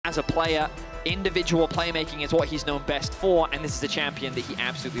as a player. Individual playmaking is what he's known best for, and this is a champion that he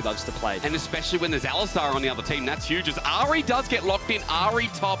absolutely loves to play. And especially when there's Alistar on the other team, that's huge. As Ari does get locked in, Ari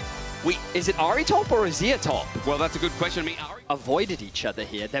top. Is it Ari top or Azir top? Well, that's a good question. I mean, Ari avoided each other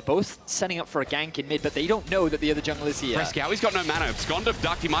here. They're both setting up for a gank in mid, but they don't know that the other jungle is here. Frescowy's got no mana. Abscond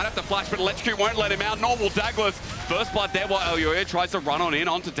ducked. He might have to flash, but Electrocute won't let him out. Nor will Douglas. First blood there while Elyoya tries to run on in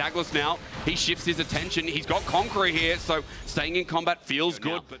onto Douglas now. He shifts his attention. He's got Conqueror here, so staying in combat feels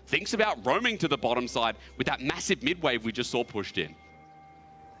good. But thinks about roaming to the bottom side with that massive mid wave we just saw pushed in.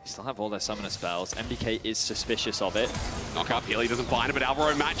 They still have all their summoner spells. MDK is suspicious of it. Knock up Healy doesn't find it, but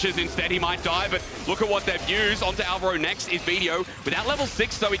Alvaro matches. Instead, he might die, but look at what they've used. Onto Alvaro next is Video. Without level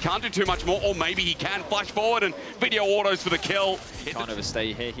 6, though, he can't do too much more, or maybe he can flash forward, and Video autos for the kill. Can't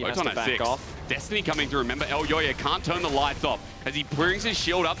overstay here. He has to back off. Destiny coming through. Remember, Elyoya can't turn the lights off. As he brings his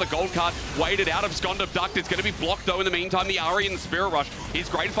shield up, the gold card weighted out of Skond Abduct. It's going to be blocked, though, in the meantime. The Ari and the Spirit Rush is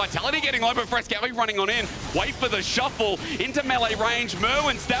great. Vitality getting low, but Frescowy running on in. Wait for the shuffle into melee range.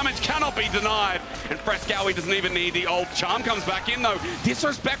 Merwin's damage cannot be denied. And Frescowy doesn't even need the ult. Charm comes back in, though.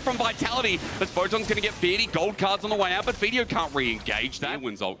 Disrespect from Vitality, as Photon's going to get 30 gold cards on the way out, but Video can't re-engage that.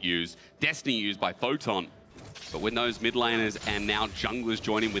 Wins ult used. Destiny used by Photon. But when those mid laners and now junglers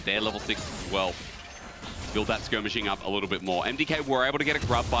join in with their level 6 as well, build that skirmishing up a little bit more. MDK were able to get a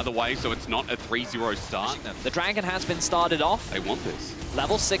grub, by the way, so it's not a 3-0 start. The Dragon has been started off. They want this.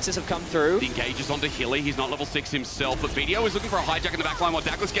 Level 6s have come through. The engages onto Hilly. He's not level 6 himself, but Video is looking for a hijack in the backline while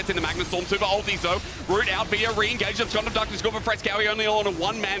Douglas gets into Magnet Storm. Super ultis, though. Root out. Video re-engaged. Scott of Duck is good for Frescowy, only on a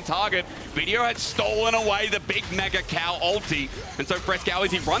one-man target. Video had stolen away the big Mega Cow ulti. And so Frescowy,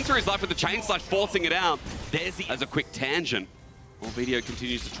 as he runs through his life with the chain slash, forcing it out. There's the... As a quick tangent. Well, Video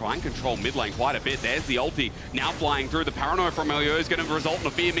continues to try and control mid lane quite a bit. There's the ulti now flying through. The paranoia from Elyoya is going to result in a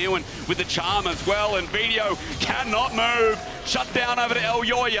Fear Mirwin with the charm as well. And Video cannot move. Shut down over to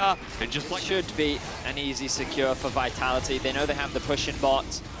Elyoya. And just like... Should be an easy secure for Vitality. They know they have the push in bot.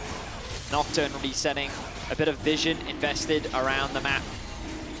 Nocturne resetting. A bit of vision invested around the map.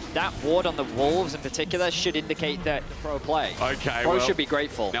 That ward on the Wolves in particular should indicate that the pro play. Okay, Pro should be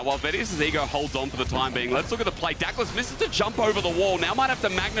grateful. Now, while Vedius' ego holds on for the time being, let's look at the play. Douglas misses to jump over the wall. Now might have to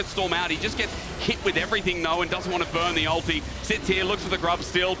Magnet Storm out. He just gets hit with everything, though, and doesn't want to burn the ulti. Sits here, looks for the grub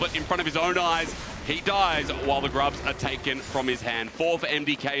still, but in front of his own eyes, he dies while the grubs are taken from his hand. 4 for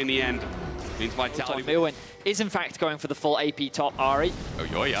MDK in the end. Means Vitality... Mirwin is in fact going for the full AP top Ari.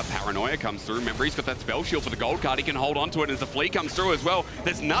 Elyoya, Paranoia comes through. Remember, he's got that spell shield for the gold card. He can hold on to it as the flea comes through as well.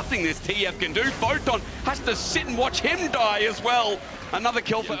 There's nothing this TF can do. Photon has to sit and watch him die as well. Another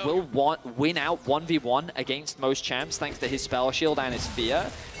kill for... He will win out 1v1 against most champs thanks to his spell shield and his fear.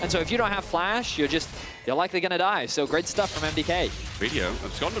 And so if you don't have flash, you're likely going to die. So great stuff from MDK. Video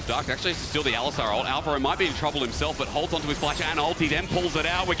of Scott of Dark actually has to steal the Alistar ult. Alvaro might be in trouble himself, but holds onto his flash and ulti, then pulls it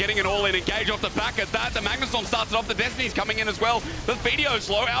out. We're getting it all in. Engage off the back of that. The Magnet Storm starts it off. The Destiny's coming in as well. The Video's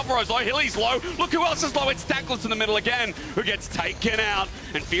low. Alvaro's low. Hilly's low. Look who else is low. It's Douglas in the middle again, who gets taken out.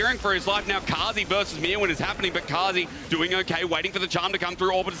 And fearing for his life now, Kazi versus Mirwin is happening, but Kazi doing okay, waiting for the charm to come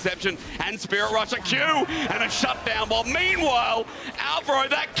through. Orbit Deception and Spirit Rush. A Q and a shutdown. While meanwhile, Alvaro,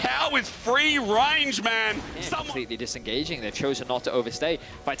 that cow is free range, man. Completely disengaging. They've chosen not to overstay.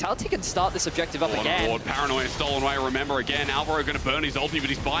 Vitality can start this objective up again. Paranoia stolen away. Remember again, Alvaro going to burn his ulti, but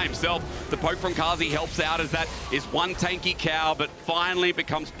he's by himself. The poke from Kazi helps out as that is one tanky cow, but finally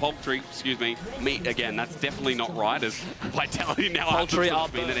becomes poultry. Excuse me, meat again. That's definitely not right. As Vitality now poultry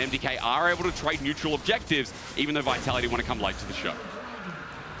have mean that MDK are able to trade neutral objectives, even though Vitality want to come late to the show.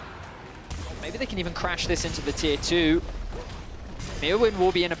 Maybe they can even crash this into the tier 2. Mirwin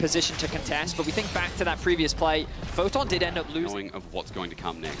will be in a position to contest, but we think back to that previous play, Photon did end up losing. Knowing of what's going to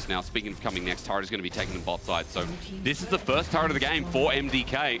come next. Now, speaking of coming next, turret is going to be taken in bot side, so this is the first turret of the game for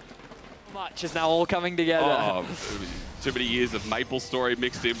MDK. Much is now all coming together. Oh, too many years of Maple story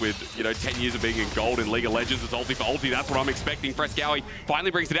mixed in with, 10 years of being in gold in League of Legends. It's ulti for ulti. That's what I'm expecting. Frescowy finally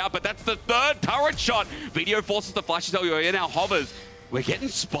brings it out, but that's the third turret shot. Video forces the flashes. Elyoya now hovers. We're getting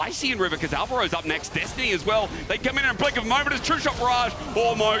spicy in River because Alvaro's up next. Destiny as well. They come in a blink of a moment. It's True Shot Barrage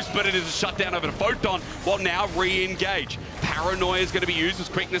almost, but it is a shutdown over to Photon while now re-engage. Paranoia is going to be used as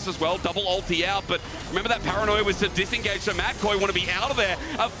quickness as well. Double ulti out, but remember that Paranoia was to disengage, so Madkoi want to be out of there.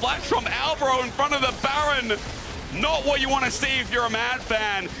 A flash from Alvaro in front of the Baron. Not what you want to see if you're a Mad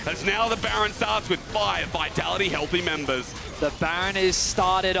fan, as now the Baron starts with 5 Vitality healthy members. The Baron is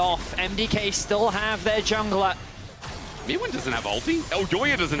started off. MDK still have their jungler. Mirwin doesn't have ulti.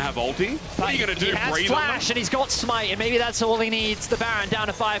 Elyoya doesn't have ulti. What are you going to do? He has flash and he's got smite, and maybe that's all he needs. The Baron down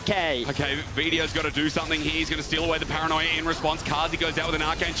to 5k. Okay, Video's got to do something here. He's going to steal away the Paranoia in response. Kazi goes out with an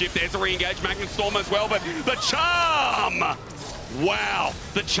Arcane Shift. There's a re-engage Magnet Storm as well, but the charm! Wow,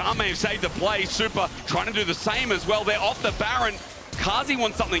 the charm may have saved the play. Super trying to do the same as well. They're off the Baron. Kazi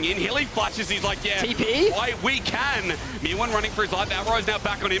wants something in. Hilly flashes. He's like, yeah, TP? why we can. Mewin running for his life. Alvaro's now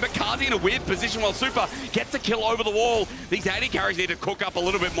back on him, but Kazi in a weird position while Super gets a kill over the wall. These AD carries need to cook up a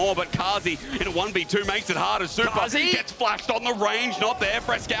little bit more, but Kazi in a 1v2 makes it hard as Super gets flashed on the range. Not there.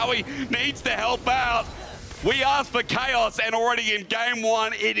 Frescowy needs to help out. We asked for chaos, and already in game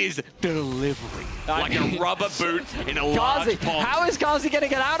one, it is delivery. Like a rubber boot in a large pond. How is Kazi going to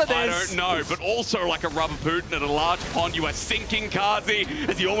get out of this? I don't know, but also like a rubber boot in a large pond. You are sinking Kazi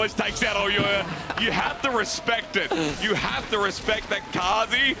as he almost takes out Oyoya. You have to respect it. You have to respect that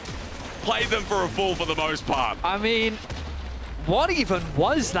Kazi played them for a fool for the most part. I mean, what even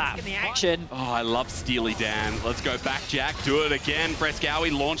was that in the action? Oh, I love Steely Dan. Let's go back, Jack. Do it again.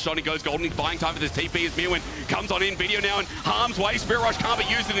 Frescowy launched on. He goes golden. He's buying time for this TP as Mewin comes on in. Video now in harm's way. Spirit Rush can't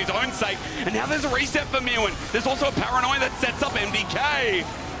be used in his own sake. And now there's a reset for Mewin. There's also a Paranoia that sets up MDK.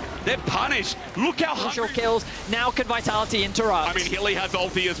 They're punished. Look how hungry. Kills. Now can Vitality interrupt? I mean, Hilly has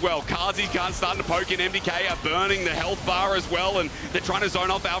ulti as well. Kazi's starting to poke in. MDK are burning the health bar as well, and they're trying to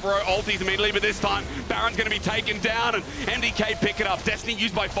zone off Alvaro ultis immediately, but this time Baron's going to be taken down, and MDK pick it up. Destiny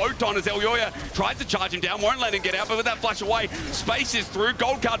used by Photon as Elyoya tries to charge him down, won't let him get out, but with that flash away, space is through.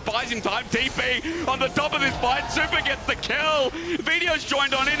 Gold card buys him time. TP on the top of this fight. Super gets the kill. Video's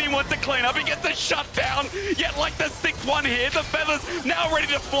joined on in. He wants to clean up. He gets the shutdown. Yet like the 6-1 here, the feathers now ready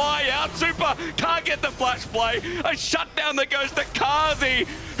to fly out. Super can't get the flash play. A shutdown that goes to Kazi.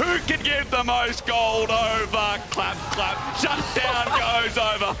 Who can give the most gold over? Clap, clap. Shutdown goes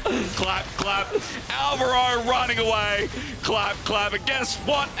over. Clap, clap. Alvaro running away. Clap, clap. And guess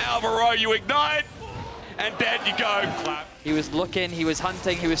what, Alvaro? You ignite. And dead you go. Clap. He was looking, he was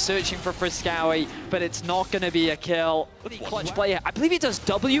hunting, he was searching for Frescowy, but it's not going to be a kill. Clutch player. I believe he does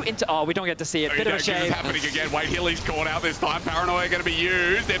W into... Oh, we don't get to see it. Bit of a shame. It's happening again. Wait, Hilly's caught out this time. Paranoia going to be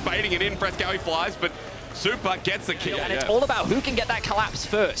used. They're baiting it in. Frescowy flies, but Super gets the kill. And it's all about who can get that collapse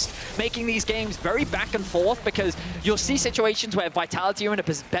first, making these games very back and forth, because you'll see situations where Vitality are in a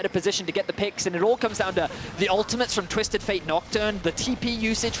better position to get the picks, and it all comes down to the ultimates from Twisted Fate Nocturne, the TP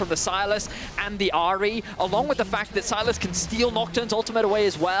usage from the Sylas and the Ahri, along with the fact that Sylas can steal Nocturne's ultimate away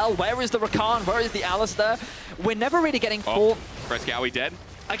as well. Where is the Rakan? Where is the Alistair? We're never really getting full... Frescowy dead.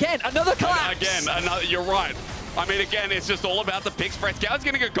 Again, another collapse! Again, another, you're right. I mean, again, it's just all about the picks. Frescowy's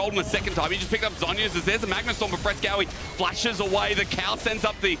going to go golden the second time. He just picked up Zonya's as there's a Magna Storm, but Frescowy flashes away. The cow sends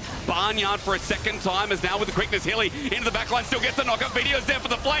up the barnyard for a second time, as now with the quickness, Hilly into the backline, still gets the knockup. Video's there for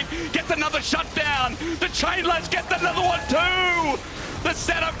the flame, gets another shutdown. The chain latch gets another one too. The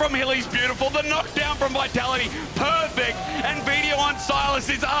setup from Hilly's beautiful. The knockdown from Vitality, perfect. And Video on Sylas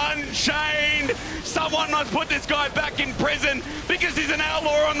is unchained. Someone must put this guy back in prison because he's an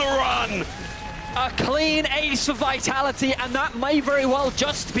outlaw on the run. A clean ace for Vitality, and that may very well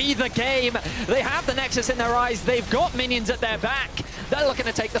just be the game. They have the Nexus in their eyes. They've got minions at their back. They're looking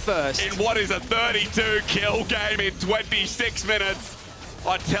to take the first. In what is a 32-kill game in 26 minutes.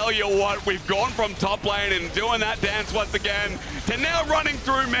 I tell you what, we've gone from top lane and doing that dance once again to now running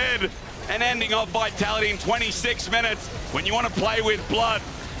through mid and ending off Vitality in 26 minutes. When you want to play with blood,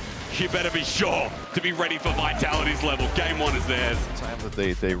 you better be sure to be ready for Vitality's level. Game one is theirs. Time that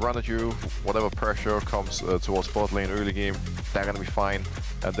they run at you, whatever pressure comes towards bot lane early game, they're going to be fine.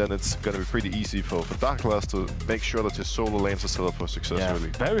 And then it's going to be pretty easy for Douglas to make sure that his solo lanes are set up for success, really.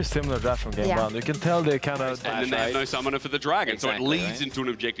 Very similar to that from game one. You can tell they kind of... And then they have no summoner for the dragon, so it leads into an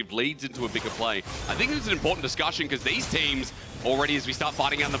objective, leads into a bigger play. I think it's an important discussion because these teams, already as we start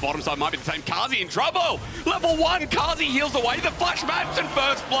fighting on the bottom side, might be the same. Kazi in trouble! Level 1, Kazi heals away the flash match and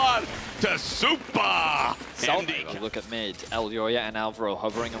first blood to Super! Look at mid. Elyoya and Alvaro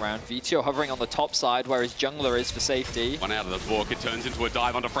hovering around. Vitio hovering on the top side where his jungler is for safety. One out of the book. It turns into a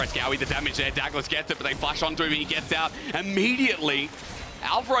dive onto Frescowy. The damage there. Douglas gets it, but they flash onto him and he gets out immediately.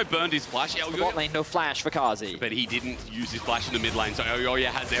 Alvaro burned his flash. Bot lane, no flash for Kazi. But he didn't use his flash in the mid lane, so Elyoya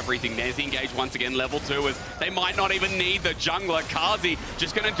has everything. There's the engage once again, level 2, as they might not even need the jungler. Kazi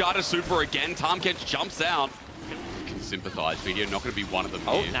just going to die to Super again. Tarmketch jumps out. Can sympathize. Video not going to be one of them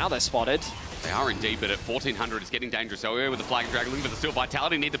here. Now they're spotted. They are indeed, but at 1400, it's getting dangerous. Elyoya with the flag and dragon link, but the still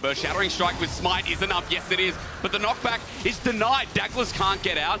Vitality need the burst. Shattering Strike with Smite is enough. Yes, it is. But the knockback is denied. Douglas can't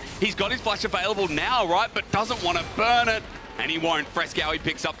get out. He's got his flash available now, right? But doesn't want to burn it. And he won't. Frescowy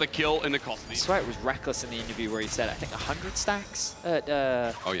picks up the kill in the cost. I swear it was Reckless in the interview where he said, I think 100 stacks at...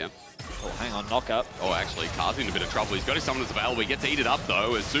 Oh, yeah. Oh, hang on, knock-up. Oh, actually, Kazi in a bit of trouble. He's got his summoners available. He gets heated up,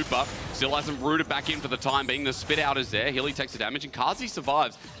 though, as Super still hasn't rooted back in for the time being. The spit out is there. Hilly takes the damage, and Kazi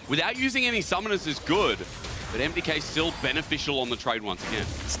survives. Without using any summoners is good, but MDK still beneficial on the trade once again.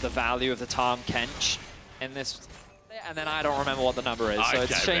 It's the value of the Tarmketch in this And then I don't remember what the number is, so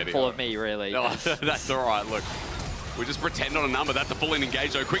it's shameful of me, really. No, that's all right, look. We just pretend on a number. That's a full-in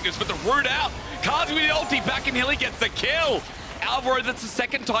engage, though. Quickness with the root out. Kazi with the ulti back, and Hilly gets the kill. Alvaro, that's the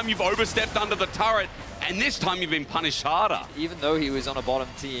second time you've overstepped under the turret, and this time you've been punished harder. Even though he was on a bottom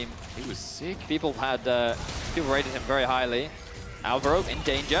team, he was sick. People rated him very highly. Alvaro in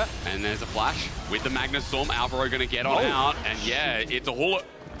danger. And there's a flash with the Magnus Storm. Alvaro going to get on out, and yeah, it's a whole...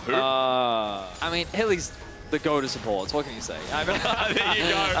 I mean, Hilly's the go to supports. What can you say? I mean, there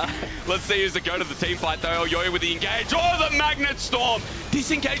you go. Let's see who's the go to the team fight, though. Yoyo with the engage. Oh, the Magnet Storm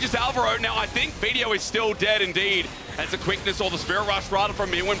disengages Alvaro. Now, I think Video is still dead indeed. As the quickness or the Spirit Rush rather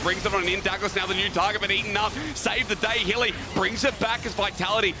from Mirwin brings it on in. Douglas now the new target, but eaten up. Save the day. Hilly brings it back as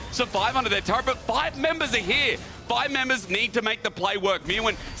Vitality survive under their turret, but 5 members are here. 5 members need to make the play work.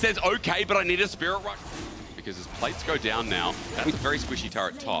 Mirwin says, okay, but I need a Spirit Rush. Because his plates go down now. That's a very squishy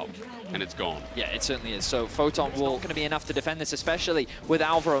turret top, and it's gone. Yeah, it certainly is. So Photon will going to be enough to defend this, especially with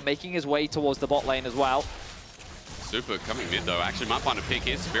Alvaro making his way towards the bot lane as well. Super coming mid, though. Actually, might find a pick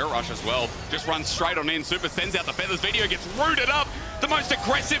here. Spirit Rush as well. Just runs straight on in. Super sends out the feathers. Video gets rooted up. The most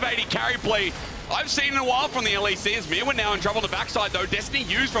aggressive AD carry play I've seen in a while from the LEC. As Mirwin now in trouble on the backside, though. Destiny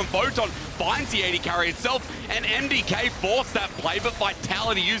used from Photon finds the AD carry itself, and MDK forced that play, but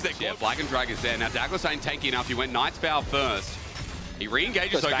Vitality used it. Yeah, Flag and Drag is there. Now, Douglas ain't tanky enough. He went Knight's Vow first. He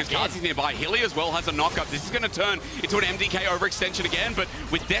re-engages, though, because Kazi's nearby. Hilly as well has a knock-up. This is going to turn into an MDK overextension again, but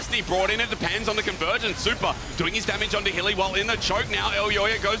with Destiny brought in, it depends on the convergence. Super doing his damage onto Hilly while in the choke now.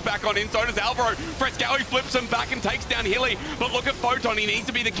 Yoyo goes back on in, so does Alvaro. Frescowi flips him back and takes down Hilly, but look at Photon. He needs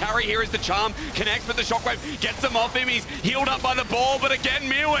to be the carry here as the charm connects with the shockwave, gets him off him. He's healed up by the ball, but again,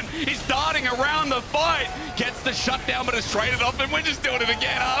 Mirwin is darting around the fight. Gets the shutdown, but is traded off, and we're just doing it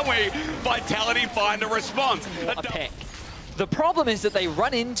again, aren't we? Vitality find a response. A pick. The problem is that they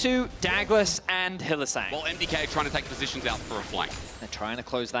run into Douglas and Hylissang. Well, MDK trying to take positions out for a flank. They're trying to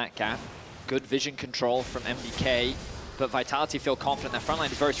close that gap. Good vision control from MDK, but Vitality feel confident. Their front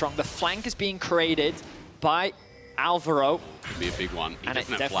line is very strong. The flank is being created by Alvaro. Could be a big one. And it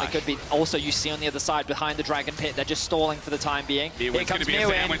definitely could be. Also, you see on the other side, behind the Dragon Pit, they're just stalling for the time being. Here comes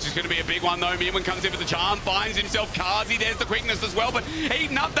Mirwin. Which is going to be a big one, though. Mirwin comes in for the charm, finds himself Kazi. There's the quickness as well, but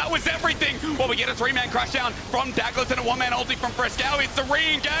eaten up. That was everything. Well, we get a 3-man crash down from Douglas and a 1-man ulti from Frescowi. It's the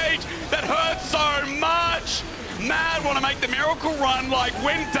re-engage that hurts so much. Mad want to make the miracle run like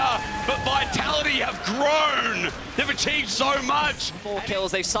Winter, but Vitality have grown. They've achieved so much. 4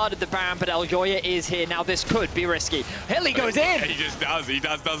 kills, they've started the Baron, but Elyoya is here. Now this could be risky. Hilly goes in. He just does. He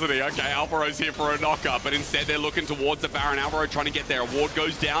does, doesn't he? Okay, Alvaro's here for a knock-up, but instead they're looking towards the Baron. Alvaro trying to get there. Award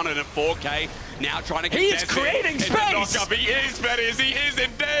goes down and at 4K. Now trying to get He's creating space. He is, Bettis. He is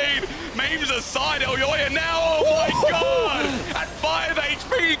indeed. Memes aside, Elyoya now. Oh my God. At 5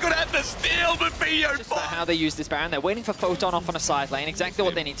 HP, he could have the steal, but Theo. Just about how they use this Baron. They're waiting for Photon off on a side lane. Exactly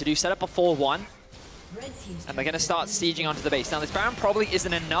what they need to do. Set up a 4-1. And they're going to start sieging onto the base. Now, this Baron probably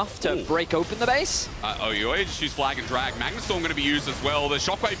isn't enough to break open the base. Yoyo just use Flag and Drag. Magnus Storm going to be used as well. The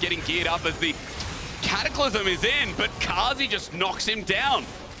Shockwave getting geared up as the Cataclysm is in, but Kazi just knocks him down.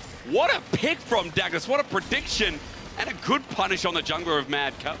 What a pick from Douglas. What a prediction. And a good punish on the jungler of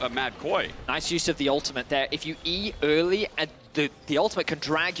Mad Koi. Nice use of the ultimate there. If you E early, the ultimate can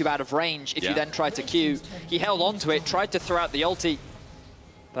drag you out of range if you then try to Q. He held on to it, tried to throw out the ulti,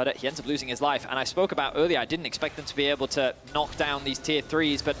 but he ends up losing his life. And I spoke about earlier, I didn't expect them to be able to knock down these tier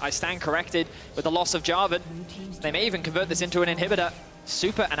 3s, but I stand corrected with the loss of Jarvan. They may even convert this into an inhibitor.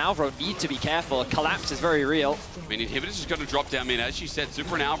 Super and Alvaro need to be careful. A collapse is very real. I mean, Inhibitor's just going to drop down mid. As you said,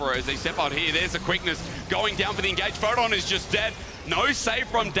 Super and Alvaro, as they step out here, there's the quickness going down for the engage. Photon is just dead. No save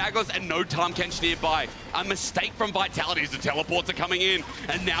from Douglas and no Tahm Kench nearby. A mistake from Vitality as the teleports are coming in.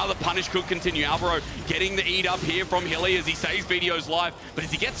 And now the punish could continue. Alvaro getting the eat up here from Hilly as he saves Video's life. But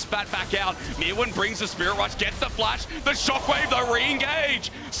as he gets spat back out, Mirwin brings the Spirit Rush, gets the flash. The Shockwave, the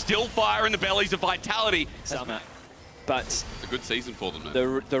re-engage. Still fire in the bellies of Vitality. Summer. But it's a good season for them, man.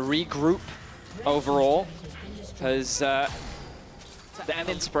 The regroup overall has them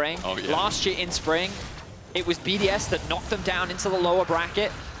in spring. Last year in spring, it was BDS that knocked them down into the lower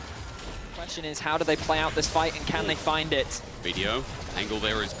bracket. The question is, how do they play out this fight and can they find it? Video, angle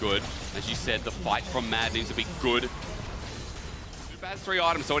there is good. As you said, the fight from Mad needs to be good. Super has 3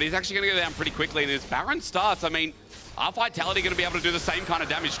 items, so he's actually going to go down pretty quickly. And as Baron starts, I mean, are Vitality going to be able to do the same kind of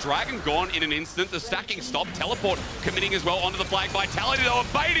damage? Dragon gone in an instant. The stacking stopped. Teleport committing as well onto the flag. Vitality, though,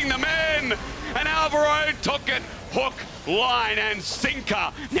 baiting them in. And Alvaro took it hook line and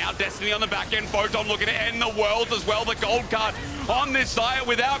sinker. Now Destiny on the back end. Photon looking to end the world as well. The gold card on this side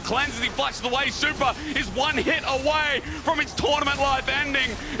without cleanse as he flashes away. Super is one hit away from its tournament life ending.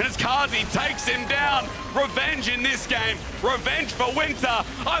 And as Kazi takes him down, revenge in this game. Revenge for Winter.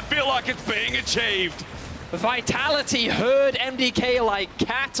 I feel like it's being achieved. Vitality herd MDK like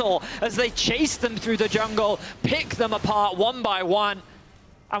cattle as they chase them through the jungle, pick them apart one by one.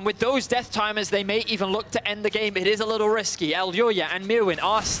 And with those death timers, they may even look to end the game. It is a little risky. Elyoya and Mirwin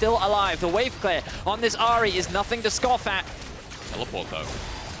are still alive. The wave clear on this Ahri is nothing to scoff at. Teleport though.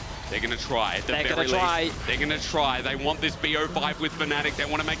 They're going to try at the very least. They're going to try. They want this BO5 with Fnatic. They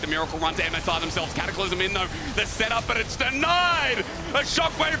want to make the miracle run to MSI themselves. Cataclysm in though. The setup, but it's denied. A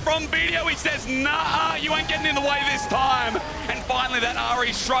shockwave from BDO. He says, nah, you ain't getting in the way this time. And finally that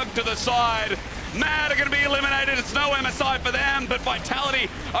Ahri shrugged to the side. Mad are going to be eliminated. It's no MSI for them, but Vitality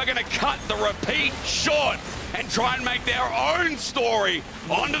are going to cut the repeat short and try and make their own story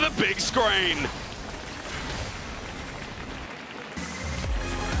onto the big screen.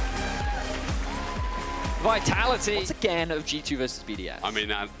 Vitality, once again, of G2 versus BDS. I mean,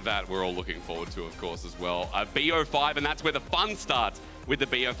 that we're all looking forward to, of course, as well. BO5, and that's where the fun starts with the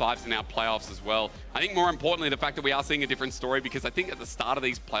BO5s in our playoffs as well. I think more importantly, the fact that we are seeing a different story, because I think at the start of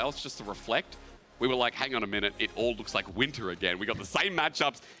these playoffs, just to reflect, we were like, hang on a minute, it all looks like winter again. We got the same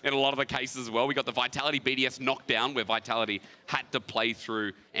matchups in a lot of the cases as well. We got the Vitality BDS knockdown where Vitality had to play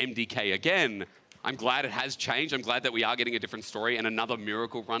through MDK again. I'm glad it has changed. I'm glad that we are getting a different story and another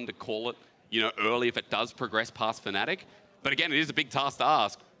miracle run to call it, you know, early if it does progress past Fnatic. But again, it is a big task to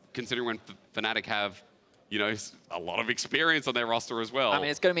ask, considering when Fnatic have, you know, a lot of experience on their roster as well. I mean,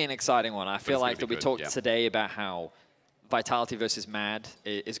 it's going to be an exciting one. I feel like that we talked today about how Vitality versus Mad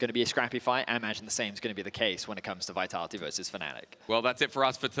is going to be a scrappy fight. I imagine the same is going to be the case when it comes to Vitality versus Fnatic. Well, that's it for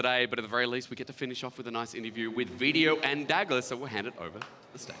us for today, but at the very least, we get to finish off with a nice interview with Video and Douglas, so we'll hand it over to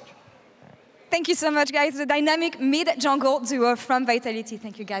the stage. Thank you so much, guys. The dynamic mid-jungle duo from Vitality.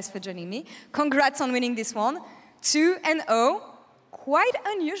 Thank you, guys, for joining me. Congrats on winning this one. 2-0. Quite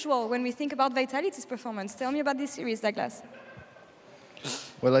unusual when we think about Vitality's performance. Tell me about this series, Douglas.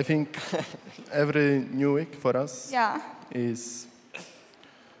 Well, I think every new week for us is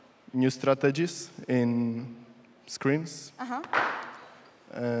new strategies in scrims.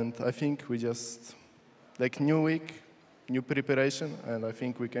 And I think we just, like new week, new preparation, and I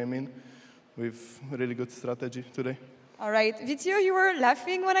think we came in with really good strategy today. All right. Vitio, you were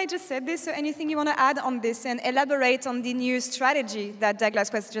laughing when I just said this, so anything you want to add on this and elaborate on the new strategy that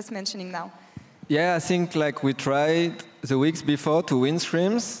Douglas was just mentioning now? Yeah, I think like we tried the weeks before to win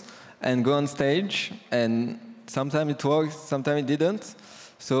scrims and go on stage, and sometimes it worked, sometimes it didn't.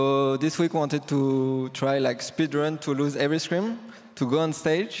 So this week wanted to try like speedrun to lose every scrim, to go on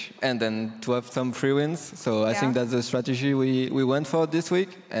stage, and then to have some free wins. So I think that's the strategy we went for this week,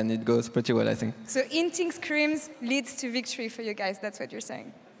 and it goes pretty well, I think. So inting scrims leads to victory for you guys, that's what you're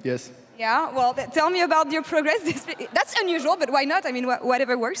saying? Yes. Yeah, well, tell me about your progress. That's unusual, but why not? I mean,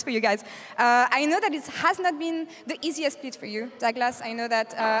 whatever works for you guys. I know that it has not been the easiest split for you, Douglas. I know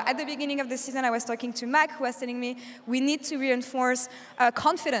that at the beginning of the season, I was talking to Mac, who was telling me we need to reinforce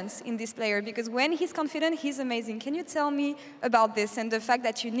confidence in this player, because when he's confident, he's amazing. Can you tell me about this and the fact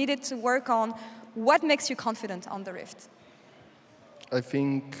that you needed to work on what makes you confident on the Rift? I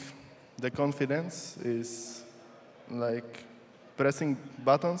think the confidence is like pressing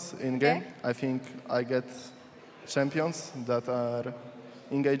buttons in game. I think I get champions that are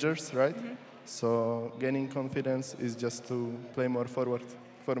engagers, right? So gaining confidence is just to play more forward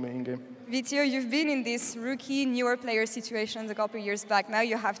for me in game. Vitio, you've been in this rookie, newer player situations a couple of years back. Now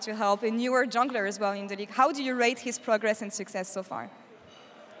you have to help a newer jungler as well in the league. How do you rate his progress and success so far?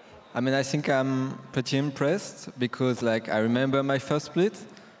 I mean, I think I'm pretty impressed because like I remember my first split.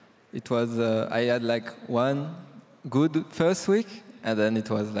 It was, I had like one good first week, and then it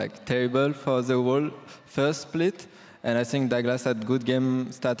was like terrible for the whole first split. And I think Douglas had good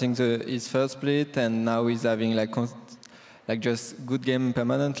game starting his first split, and now he's having like just good game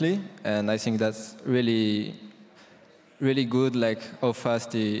permanently. And I think that's really, really good, like how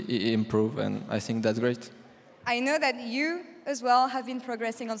fast he improved, and I think that's great. I know that you as well have been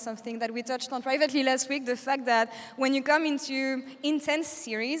progressing on something that we touched on privately last week, the fact that when you come into intense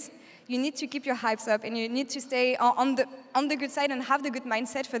series, you need to keep your hypes up and you need to stay on the good side and have the good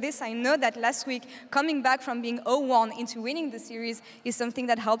mindset for this. I know that last week, coming back from being 0-1 into winning the series is something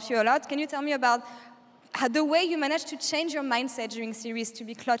that helps you a lot. Can you tell me about the way you managed to change your mindset during series to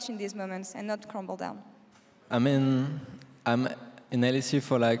be clutch in these moments and not crumble down? I mean, I'm in LEC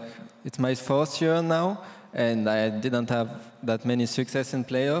for like, it's my fourth year now, and I didn't have that many success in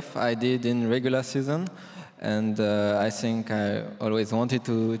playoff. I did in regular season. And I think I always wanted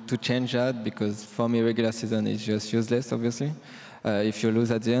to change that, because for me regular season is just useless, obviously, if you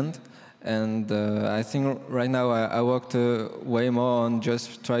lose at the end. And I think right now I worked way more on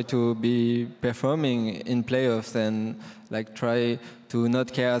just try to be performing in playoffs and like try to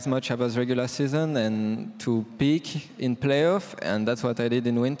not care as much about regular season and to peak in playoff. And that's what I did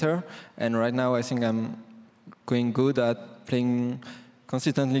in winter. And right now I think I'm going good at playing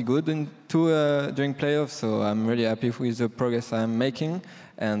consistently good during playoffs. So I'm really happy with the progress I'm making.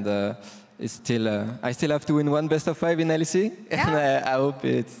 And it's still, I still have to win one best of 5 in LEC, yeah. And I hope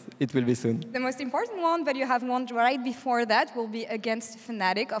it will be soon. The most important one that you have won right before that will be against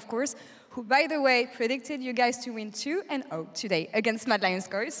Fnatic, of course, who, by the way, predicted you guys to win 2-0 today against Mad Lion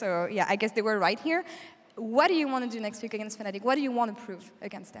Scores. So yeah, I guess they were right here. What do you want to do next week against Fnatic? What do you want to prove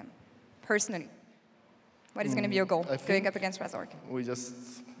against them, personally? What is going to be your goal going up against Razork? We just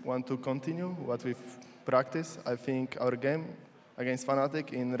want to continue what we've practiced. I think our game against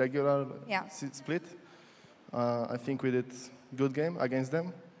Fnatic in regular split, I think we did good game against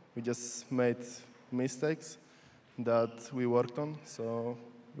them. We just made mistakes that we worked on, so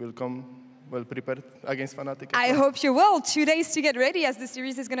we'll come well prepared against Fnatic. I hope you will. 2 days to get ready, as the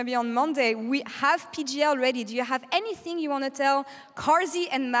series is going to be on Monday. We have PGL ready. Do you have anything you want to tell Karzi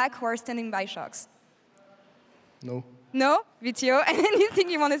and Mac who are standing by Shox? No. No? VTO? Anything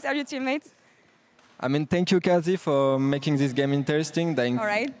you want to tell your teammates? I mean, thank you, Kazi, for making this game interesting. All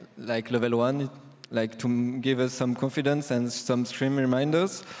right. Like level 1, like to give us some confidence and some stream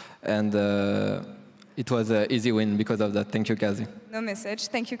reminders. And it was an easy win because of that. Thank you, Kazi. No message.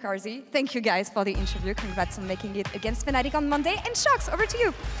 Thank you, Karzi. Thank you, guys, for the interview. Congrats on making it against Fnatic on Monday. And Shox, over to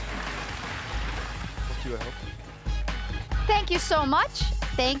you. Thank you so much.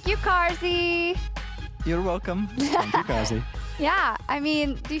 Thank you, Karzi. You're welcome. Thank you, Kazi. Yeah, I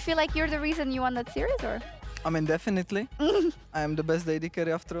mean, do you feel like you're the reason you won that series, or? I mean, definitely. I am the best AD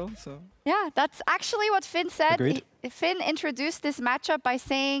carry after all, so. Yeah, that's actually what Finn said. Finn introduced this matchup by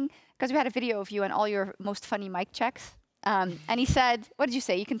saying, because we had a video of you and all your most funny mic checks, and he said, what did you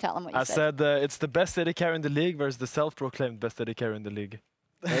say? You can tell him what you said. I said, it's the best AD carry in the league versus the self-proclaimed best AD carry in the league.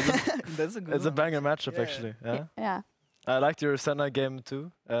 That's a good It's a banger matchup, actually. Yeah. I liked your Senna game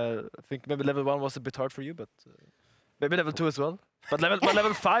too. I think maybe level 1 was a bit hard for you, but maybe level 2 as well. But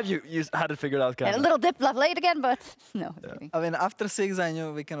level 5, you had it figured out. And a little dip level 8 again, but no. Yeah. I mean, after 6, I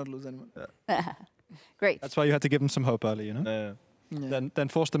knew we cannot lose anymore. Yeah. Great. That's why you had to give them some hope early, you know? Yeah. Then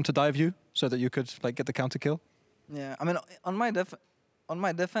force them to dive you so that you could like get the counter kill. Yeah, I mean, on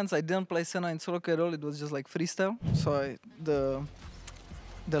my defense, I didn't play Senna in solo queue at all. It was just like freestyle. So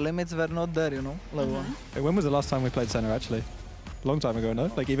the limits were not there, you know, level 1. Hey, when was the last time we played Senna, actually? A long time ago,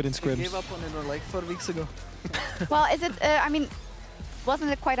 no? Like, even in scrims? We gave up on it like 4 weeks ago. Well, is it, I mean,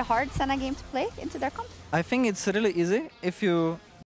 wasn't it quite a hard Senna game to play into their comp? I think it's really easy if you